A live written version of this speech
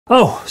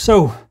Oh,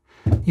 so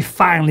you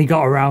finally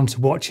got around to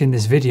watching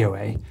this video,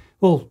 eh?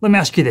 Well, let me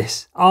ask you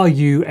this. Are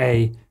you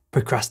a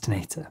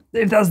procrastinator?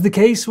 If that's the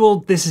case,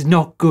 well, this is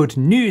not good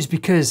news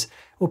because,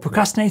 well,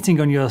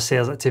 procrastinating on your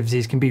sales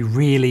activities can be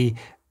really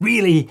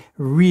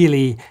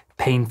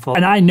painful.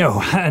 And I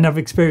know, and I've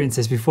experienced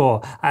this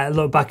before. I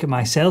look back at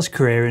my sales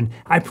career and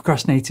I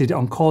procrastinated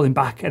on calling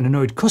back an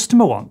annoyed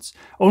customer once,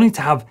 only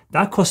to have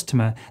that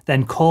customer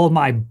then call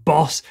my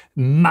boss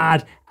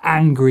mad,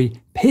 angry,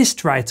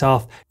 pissed right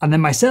off, and then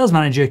my sales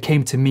manager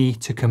came to me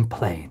to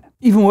complain.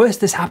 Even worse,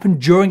 this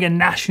happened during a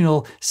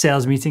national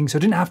sales meeting, so I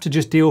didn't have to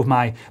just deal with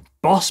my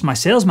boss, my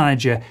sales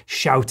manager,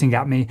 shouting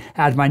at me.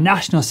 I had my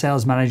national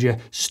sales manager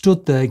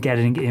stood there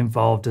getting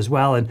involved as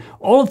well. And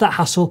all of that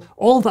hassle,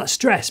 all of that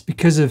stress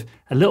because of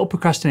a little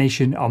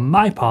procrastination on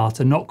my part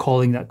and not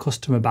calling that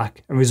customer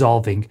back and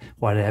resolving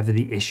whatever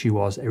the issue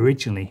was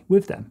originally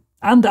with them.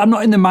 And I'm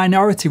not in the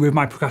minority with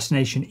my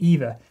procrastination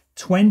either.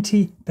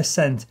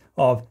 20%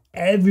 of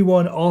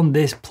everyone on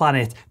this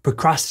planet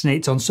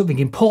procrastinates on something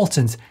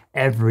important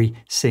every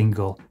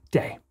single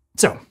day.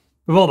 So,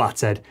 with all that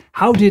said,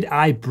 how did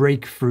I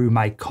break through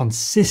my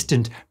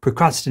consistent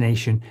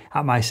procrastination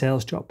at my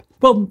sales job?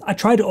 Well, I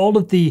tried all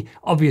of the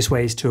obvious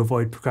ways to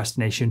avoid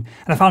procrastination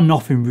and I found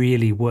nothing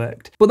really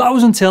worked. But that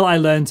was until I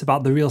learned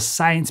about the real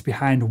science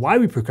behind why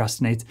we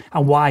procrastinate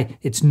and why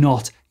it's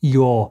not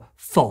your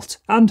fault.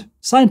 And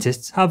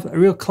scientists have a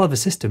real clever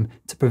system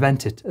to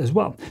prevent it as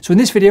well. So in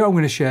this video, I'm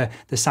going to share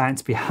the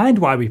science behind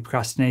why we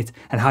procrastinate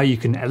and how you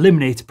can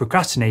eliminate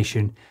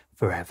procrastination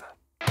forever.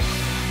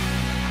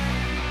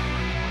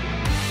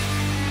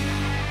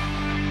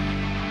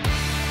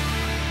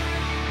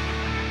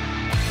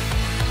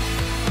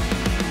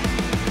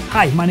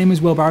 Hi, my name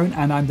is Will Barron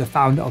and I'm the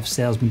founder of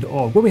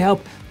Salesman.org, where we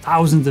help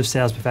thousands of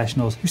sales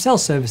professionals who sell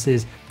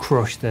services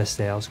crush their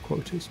sales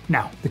quotas.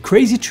 Now, the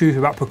crazy truth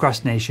about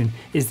procrastination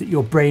is that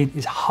your brain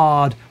is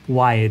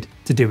hardwired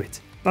to do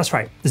it. That's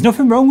right, there's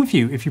nothing wrong with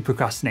you if you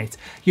procrastinate.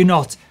 You're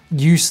not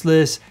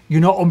useless,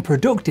 you're not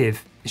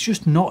unproductive, it's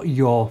just not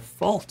your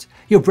fault.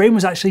 Your brain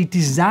was actually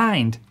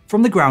designed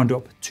from the ground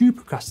up to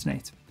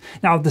procrastinate.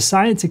 Now, the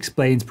science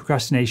explains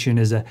procrastination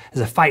as a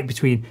fight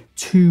between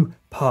two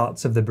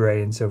parts of the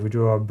brain. So if we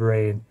draw our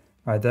brain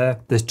right there,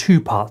 there's two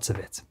parts of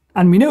it.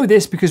 And we know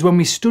this because when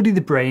we study the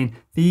brain,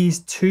 these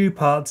two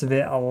parts of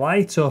it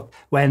light up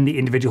when the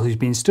individual who's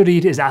being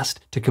studied is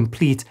asked to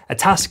complete a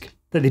task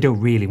that they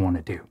don't really want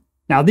to do.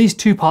 Now, these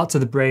two parts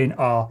of the brain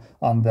are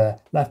on the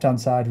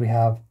left-hand side, we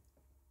have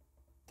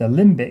the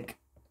limbic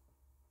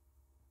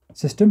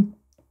system.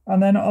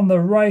 And then on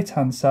the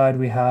right-hand side,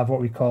 we have what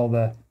we call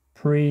the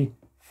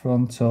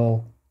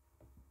prefrontal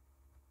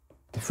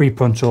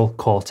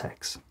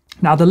cortex.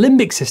 Now, the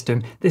limbic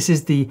system, this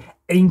is the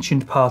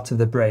ancient part of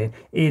the brain.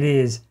 It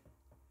is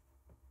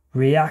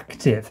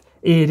reactive,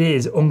 it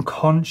is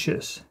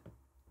unconscious,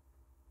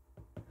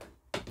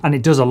 and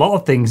it does a lot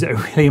of things that are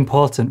really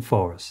important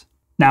for us.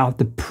 Now,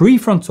 the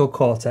prefrontal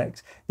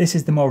cortex, this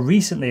is the more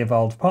recently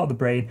evolved part of the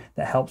brain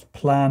that helps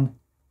plan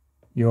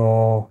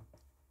your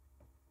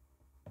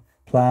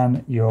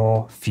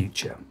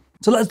future.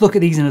 So let's look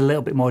at these in a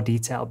little bit more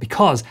detail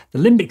because the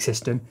limbic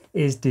system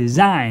is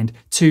designed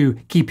to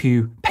keep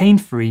you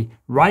pain-free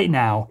right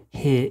now,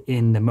 here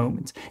in the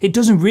moment. It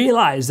doesn't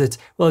realize that,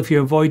 well, if you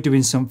avoid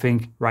doing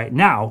something right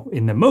now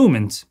in the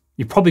moment,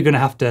 you're probably going to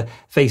have to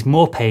face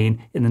more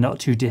pain in the not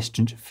too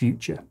distant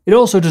future. It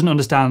also doesn't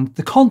understand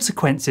the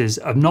consequences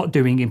of not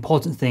doing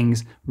important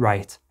things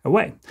right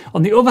away.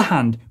 On the other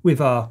hand,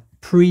 with our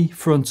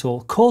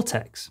prefrontal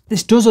cortex,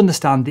 this does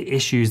understand the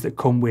issues that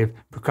come with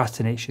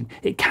procrastination.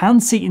 It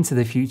can see into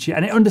the future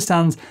and it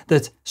understands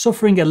that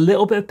suffering a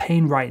little bit of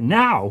pain right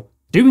now,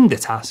 doing the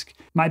task,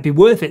 might be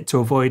worth it to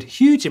avoid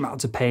huge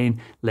amounts of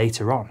pain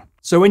later on.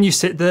 So when you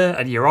sit there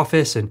at your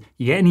office and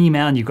you get an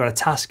email and you've got a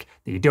task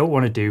that you don't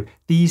want to do,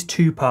 these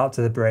two parts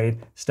of the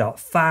brain start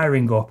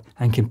firing up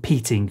and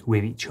competing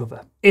with each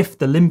other. If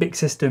the limbic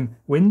system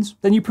wins,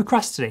 then you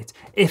procrastinate.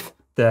 If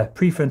the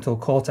prefrontal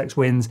cortex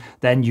wins,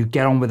 then you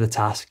get on with the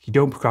task, you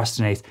don't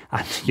procrastinate,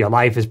 and your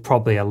life is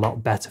probably a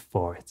lot better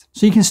for it.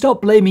 So you can stop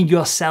blaming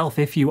yourself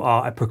if you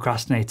are a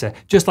procrastinator,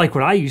 just like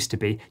what I used to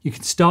be. You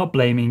can start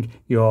blaming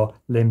your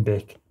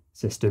limbic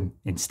system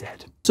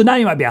instead. So now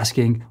you might be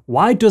asking,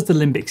 why does the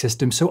limbic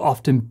system so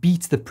often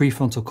beat the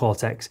prefrontal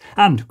cortex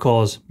and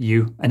cause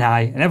you and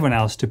I and everyone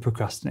else to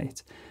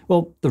procrastinate?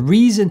 Well, the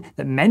reason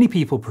that many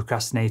people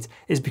procrastinate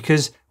is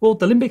because, well,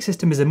 the limbic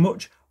system is a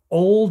much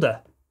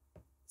older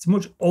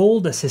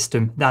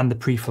system than the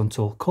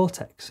prefrontal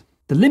cortex.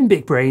 The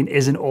limbic brain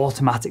is an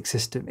automatic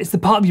system. It's the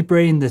part of your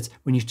brain that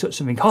when you touch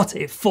something hot,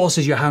 it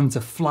forces your hand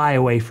to fly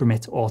away from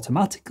it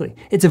automatically.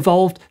 It's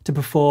evolved to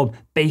perform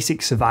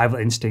basic survival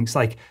instincts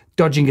like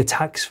dodging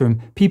attacks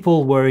from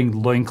people wearing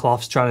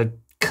loincloths trying to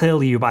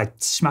kill you by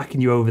smacking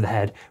you over the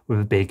head with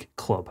a big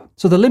club.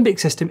 So the limbic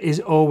system is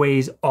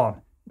always on.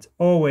 It's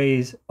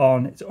always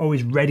on, it's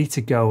always ready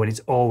to go, and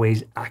it's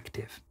always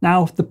active.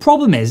 Now, the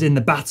problem is in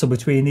the battle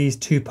between these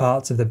two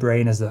parts of the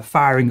brain as they're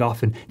firing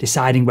off and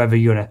deciding whether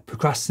you're going to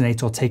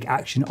procrastinate or take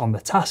action on the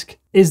task,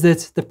 is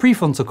that the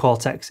prefrontal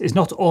cortex is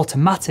not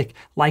automatic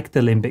like the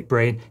limbic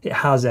brain. It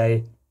has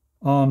a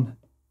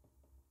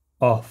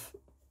on-off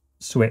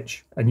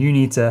switch, and you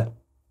need to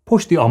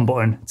push the on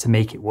button to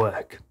make it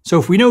work. So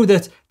if we know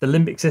that the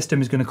limbic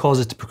system is going to cause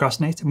us to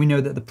procrastinate, and we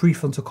know that the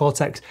prefrontal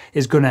cortex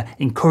is going to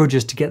encourage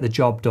us to get the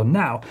job done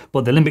now,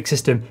 but the limbic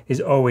system is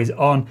always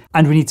on,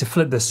 and we need to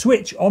flip the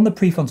switch on the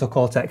prefrontal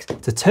cortex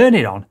to turn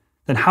it on,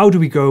 then how do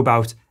we go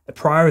about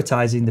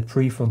prioritizing the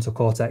prefrontal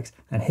cortex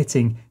and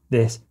hitting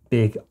this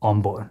big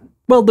on button?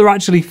 Well, there are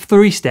actually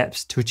 3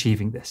 steps to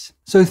achieving this.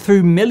 So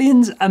through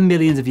millions and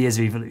millions of years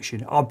of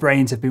evolution, our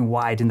brains have been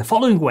wired in the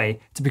following way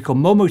to become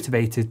more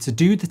motivated to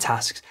do the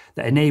tasks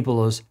that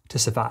enable us to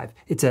survive.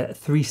 It's a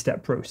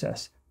 3-step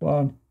process.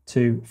 1,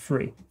 2,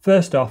 3.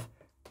 First off,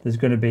 there's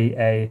going to be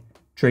a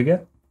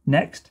trigger.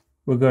 Next,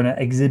 we're going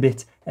to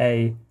exhibit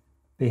a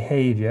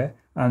behavior,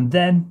 and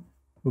then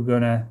we're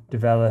going to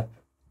develop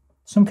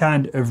some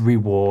kind of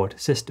reward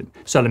system.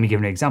 So let me give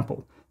an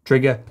example.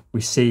 Trigger,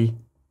 we see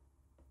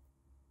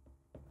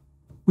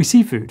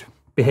food.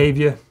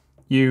 Behavior,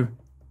 you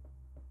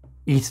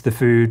eat the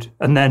food,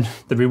 and then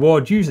the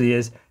reward usually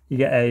is you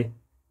get a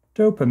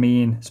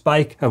dopamine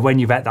spike of when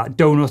you've ate that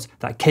donut,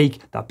 that cake,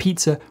 that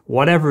pizza,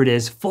 whatever it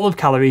is, full of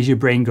calories. Your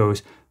brain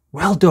goes,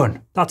 well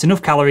done. That's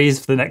enough calories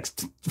for the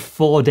next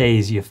 4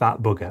 days, you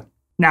fat bugger.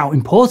 Now,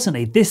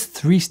 importantly, this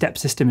 3-step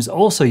system is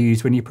also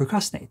used when you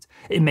procrastinate.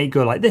 It may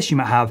go like this. You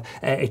might have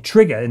a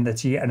trigger in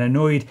that you get an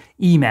annoyed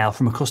email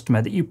from a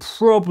customer that you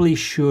probably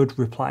should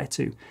reply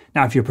to.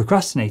 Now, if you're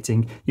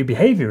procrastinating, your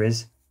behavior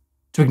is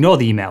to ignore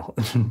the email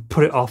and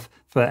put it off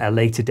for a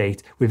later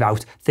date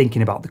without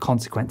thinking about the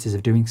consequences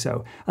of doing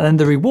so. And then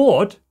the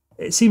reward,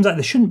 it seems like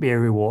there shouldn't be a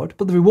reward,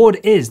 but the reward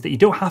is that you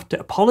don't have to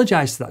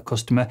apologize to that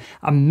customer,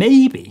 and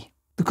maybe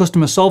the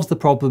customer solves the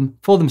problem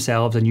for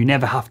themselves and you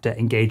never have to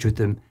engage with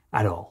them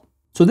at all.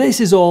 So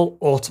this is all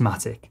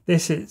automatic.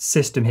 This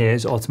system here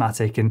is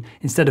automatic, and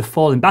instead of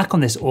falling back on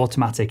this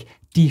automatic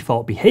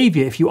default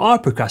behavior, if you are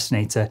a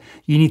procrastinator,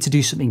 you need to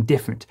do something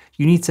different.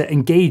 You need to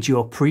engage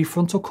your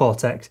prefrontal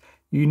cortex.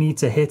 You need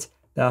to hit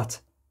that,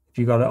 if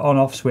you've got an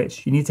on-off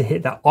switch, you need to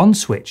hit that on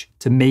switch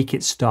to make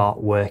it start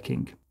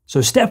working.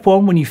 So step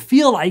 1, when you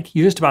feel like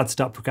you're just about to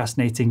start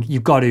procrastinating,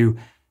 you've got to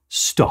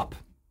stop.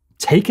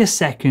 Take a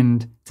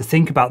second to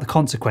think about the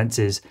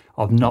consequences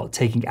of not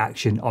taking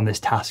action on this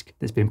task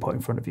that's been put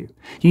in front of you.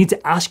 You need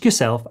to ask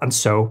yourself, and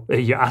so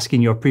you're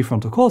asking your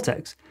prefrontal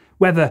cortex,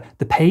 whether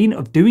the pain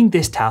of doing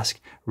this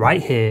task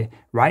right here,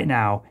 right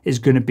now, is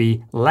going to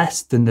be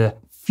less than the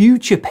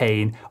future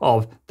pain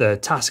of the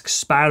task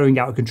spiraling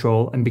out of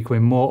control and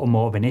becoming more and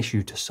more of an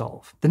issue to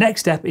solve. The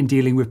next step in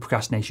dealing with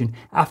procrastination,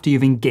 after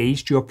you've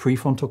engaged your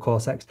prefrontal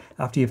cortex,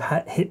 after you've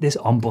hit this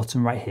on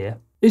button right here,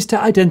 is to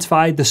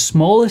identify the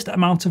smallest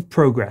amount of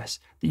progress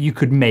that you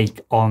could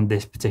make on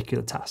this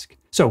particular task.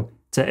 So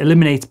to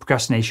eliminate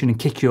procrastination and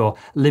kick your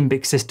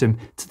limbic system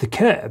to the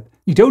curb,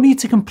 you don't need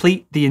to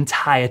complete the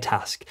entire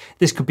task.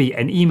 This could be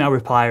an email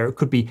reply, or it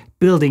could be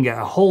building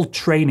a whole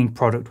training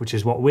product, which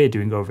is what we're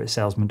doing over at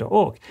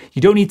salesman.org.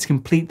 You don't need to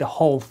complete the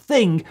whole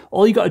thing.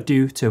 All you got to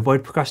do to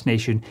avoid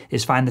procrastination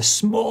is find the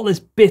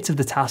smallest bit of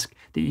the task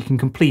that you can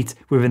complete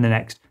within the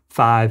next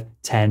 5,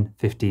 10,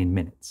 15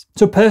 minutes.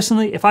 So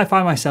personally, if I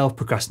find myself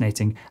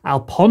procrastinating,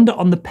 I'll ponder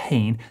on the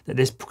pain that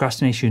this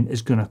procrastination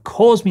is going to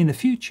cause me in the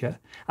future,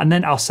 and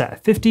then I'll set a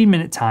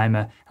 15-minute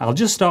timer. I'll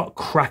just start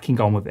cracking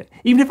on with it.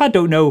 Even if I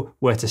don't know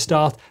where to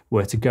start,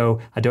 where to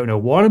go, I don't know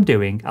what I'm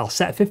doing, I'll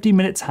set a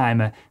 15-minute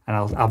timer and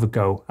I'll have a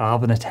go. I'll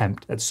have an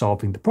attempt at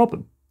solving the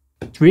problem.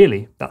 It's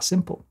really that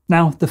simple.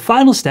 Now, the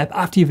final step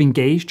after you've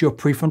engaged your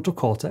prefrontal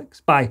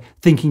cortex by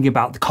thinking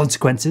about the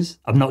consequences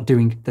of not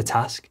doing the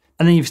task,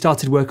 and then you've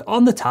started work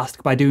on the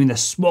task by doing the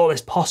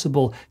smallest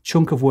possible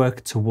chunk of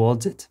work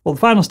towards it. Well, the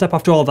final step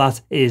after all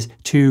that is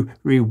to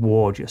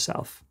reward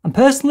yourself. And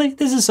personally,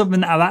 this is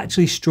something that I've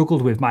actually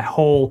struggled with my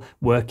whole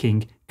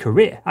working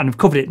career. And I've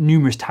covered it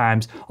numerous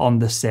times on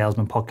the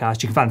Salesman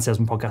Podcast. You can find the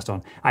Salesman Podcast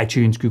on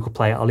iTunes, Google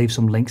Play. I'll leave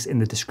some links in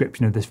the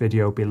description of this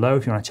video below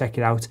if you want to check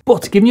it out.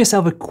 But giving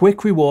yourself a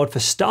quick reward for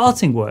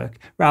starting work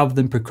rather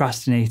than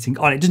procrastinating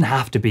on it doesn't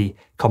have to be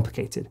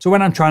complicated. So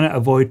when I'm trying to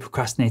avoid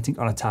procrastinating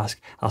on a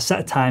task, I'll set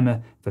a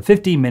timer for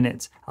 15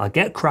 minutes. I'll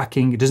get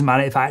cracking. It doesn't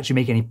matter if I actually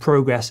make any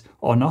progress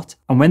or not.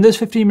 And when those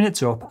 15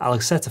 minutes are up, I'll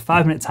set a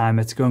 5-minute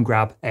timer to go and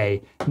grab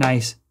a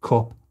nice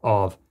cup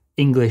of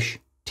English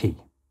tea.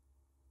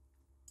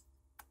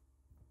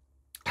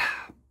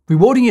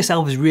 Rewarding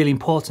yourself is really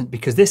important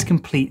because this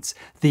completes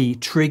the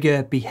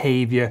trigger,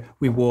 behavior,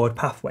 reward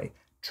pathway.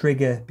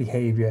 Trigger,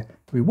 behavior,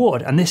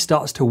 reward. And this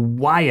starts to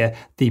wire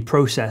the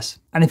process.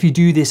 And if you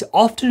do this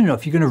often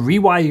enough, you're going to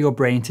rewire your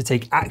brain to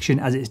take action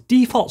as its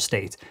default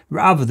state,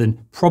 rather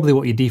than probably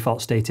what your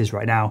default state is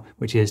right now,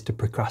 which is to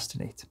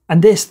procrastinate.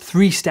 And this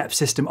 3-step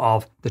system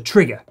of the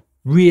trigger,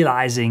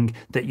 realizing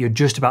that you're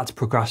just about to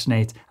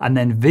procrastinate and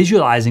then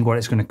visualizing what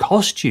it's going to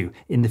cost you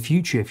in the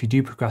future if you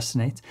do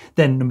procrastinate.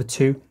 Then number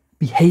 2,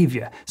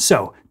 behavior.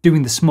 So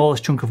doing the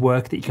smallest chunk of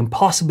work that you can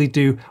possibly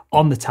do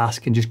on the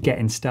task and just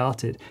getting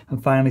started.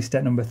 And finally,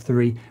 step number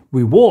 3,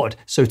 reward.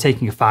 So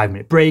taking a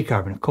 5-minute break or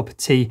having a cup of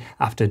tea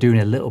after doing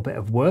a little bit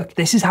of work.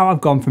 This is how I've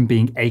gone from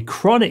being a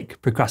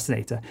chronic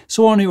procrastinator,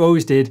 someone who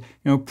always did,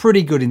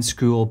 pretty good in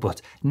school,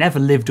 but never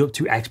lived up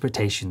to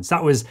expectations.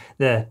 That was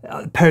the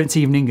parents'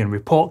 evening and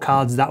report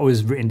cards that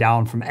was written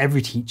down from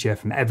every teacher,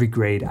 from every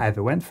grade I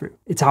ever went through.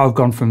 It's how I've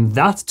gone from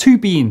that to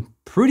being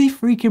pretty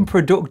freaking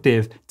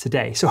productive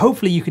today. So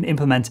hopefully you can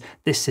implement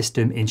this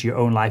system into your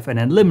own life and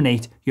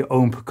eliminate your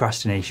own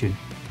procrastination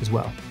as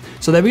well.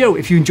 So there we go.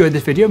 If you enjoyed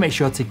this video, make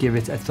sure to give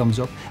it a thumbs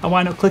up, and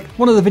why not click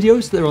one of the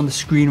videos that are on the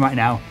screen right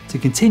now to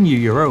continue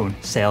your own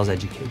sales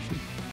education.